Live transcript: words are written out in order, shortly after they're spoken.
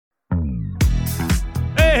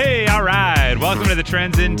Welcome to the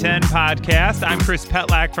Trends in 10 podcast. I'm Chris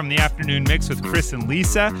Petlak from the Afternoon Mix with Chris and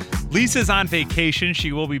Lisa. Lisa's on vacation.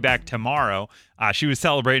 She will be back tomorrow. She was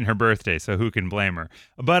celebrating her birthday, so who can blame her?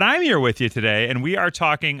 But I'm here with you today, and we are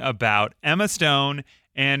talking about Emma Stone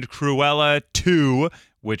and Cruella 2,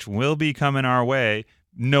 which will be coming our way.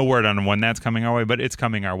 No word on when that's coming our way, but it's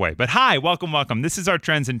coming our way. But hi, welcome. This is our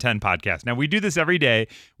Trends in 10 podcast. Now, we do this every day.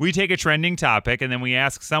 We take a trending topic, and then we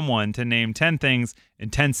ask someone to name 10 things in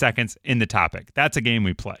 10 seconds in the topic. That's a game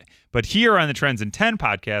we play. But here on the Trends in 10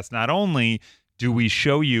 podcast, not only do we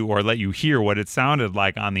show you or let you hear what it sounded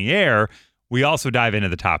like on the air, we also dive into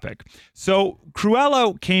the topic. So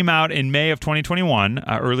Cruella came out in May of 2021,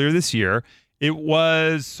 earlier this year. It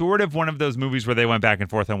was sort of one of those movies where they went back and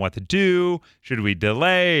forth on what to do. Should we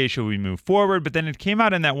delay? Should we move forward? But then it came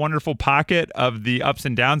out in that wonderful pocket of the ups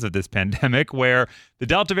and downs of this pandemic where the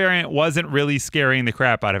Delta variant wasn't really scaring the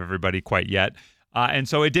crap out of everybody quite yet. And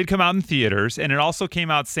so it did come out in theaters, and it also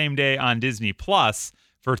came out same day on Disney Plus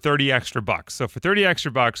for $30 extra. So for $30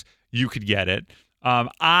 extra, you could get it.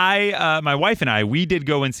 My wife and I, we did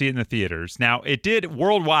go and see it in the theaters. Now, it did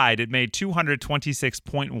worldwide. It made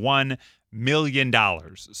 $226.1 million.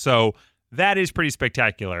 So that is pretty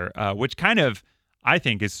spectacular, which kind of, I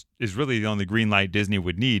think, is really the only green light Disney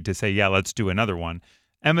would need to say, yeah, let's do another one.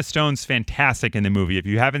 Emma Stone's fantastic in the movie. If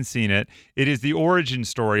you haven't seen it, it is the origin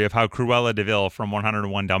story of how Cruella de Vil from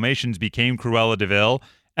 101 Dalmatians became Cruella de Vil.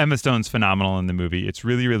 Emma Stone's phenomenal in the movie. It's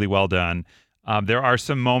really, really well done. There are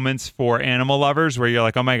some moments for animal lovers where you're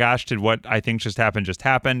like, oh my gosh, did what I think just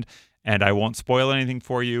happened, and I won't spoil anything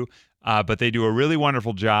for you. But they do a really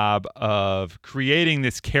wonderful job of creating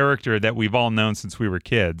this character that we've all known since we were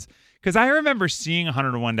kids. Because I remember seeing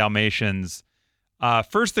 101 Dalmatians,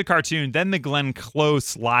 first the cartoon, then the Glenn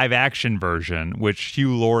Close live action version, which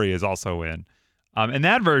Hugh Laurie is also in. And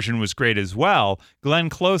that version was great as well. Glenn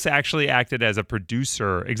Close actually acted as a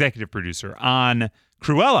executive producer on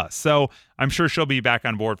Cruella. So I'm sure she'll be back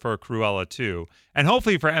on board for Cruella 2. And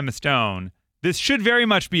hopefully for Emma Stone, this should very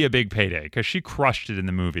much be a big payday because she crushed it in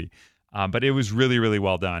the movie. But it was really, really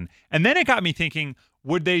well done. And then it got me thinking,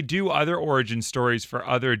 would they do other origin stories for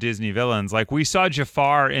other Disney villains? Like we saw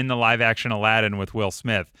Jafar in the live action Aladdin with Will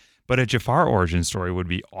Smith. But a Jafar origin story would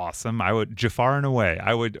be awesome. Jafar in a way.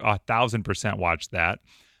 I would 1,000% watch that.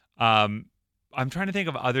 I'm trying to think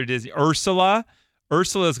of other Disney. Ursula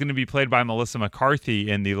is going to be played by Melissa McCarthy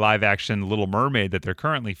in the live action Little Mermaid that they're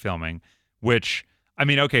currently filming, which, I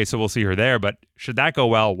mean, okay, so we'll see her there, but should that go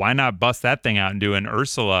well, why not bust that thing out and do an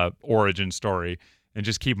Ursula origin story and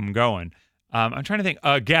just keep them going? I'm trying to think.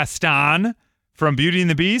 Gaston from Beauty and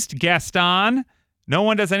the Beast. Gaston. No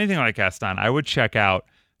one does anything like Gaston. I would check out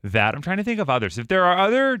that. I'm trying to think of others. If there are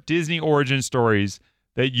other Disney origin stories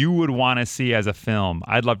that you would want to see as a film,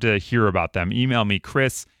 I'd love to hear about them. Email me,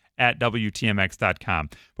 chris@wtmx.com.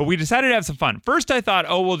 But we decided to have some fun. First, I thought,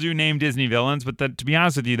 we'll do name Disney villains, but to be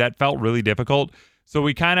honest with you, that felt really difficult. So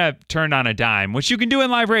we kind of turned on a dime, which you can do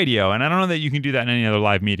in live radio, and I don't know that you can do that in any other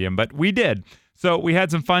live medium, but we did. So we had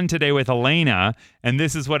some fun today with Elena, and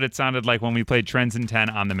this is what it sounded like when we played Trends in 10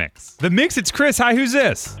 on The Mix. The Mix, it's Chris. Hi, who's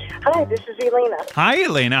this? Hi, this is Elena. Hi,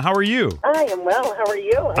 Elena. How are you? I am well. How are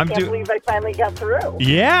you? I can't believe I finally got through.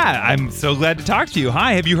 Yeah, I'm so glad to talk to you.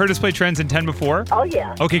 Hi, have you heard us play Trends in 10 before? Oh,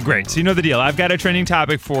 yeah. Okay, great. So you know the deal. I've got a trending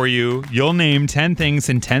topic for you. You'll name 10 things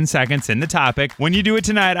in 10 seconds in the topic. When you do it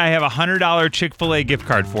tonight, I have a $100 Chick-fil-A gift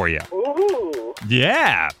card for you. Ooh.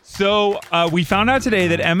 Yeah. So we found out today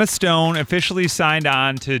that Emma Stone officially signed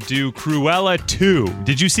on to do Cruella 2.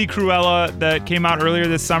 Did you see Cruella that came out earlier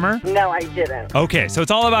this summer? No, I didn't. Okay, so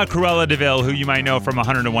it's all about Cruella de Vil, who you might know from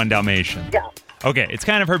 101 Dalmatians. Yeah. Okay, it's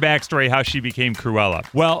kind of her backstory, how she became Cruella.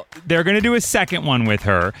 Well, they're going to do a second one with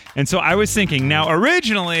her. And so I was thinking, now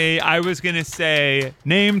originally I was going to say,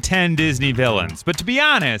 name 10 Disney villains. But to be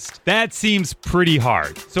honest, that seems pretty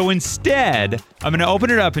hard. So instead, I'm going to open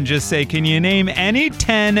it up and just say, can you name any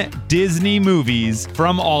 10 Disney movies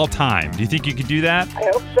from all time? Do you think you could do that? I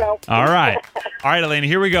hope so. All right. All right, Elena,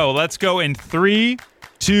 here we go. Let's go in 3,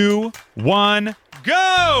 2, 1,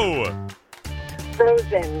 go!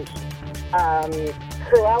 Frozen.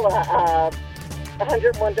 Cruella,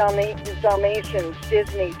 101 Dalmatians,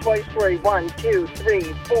 Disney, Toy Story 1, 2, 3,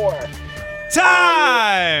 4.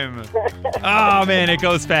 Time! Oh, man, it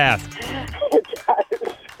goes fast. It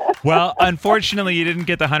does. Well, unfortunately, you didn't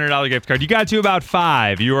get the $100 gift card. You got to about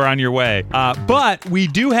 5. You were on your way. But we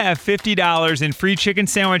do have $50 in free chicken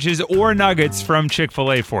sandwiches or nuggets from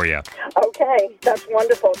Chick-fil-A for you. Okay, that's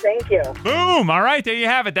wonderful. Thank you. Boom. All right, there you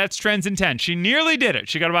have it. That's Trends in 10. She nearly did it.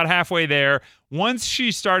 She got about halfway there. Once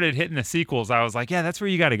she started hitting the sequels, I was like, yeah, that's where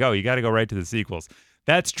you got to go. You got to go right to the sequels.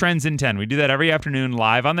 That's Trends in 10. We do that every afternoon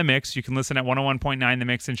live on The Mix. You can listen at 101.9 The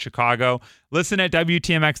Mix in Chicago. Listen at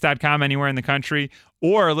WTMX.com anywhere in the country,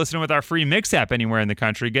 or listen with our free Mix app anywhere in the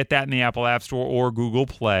country. Get that in the Apple App Store or Google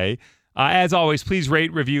Play. As always, please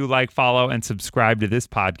rate, review, like, follow, and subscribe to this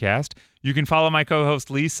podcast. You can follow my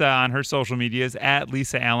co-host Lisa on her social medias at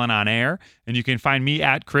Lisa Allen on Air, and you can find me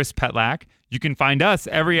at Chris Petlak. You can find us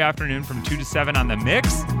every afternoon from 2 to 7 on The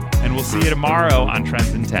Mix, and we'll see you tomorrow on Trends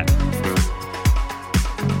in 10.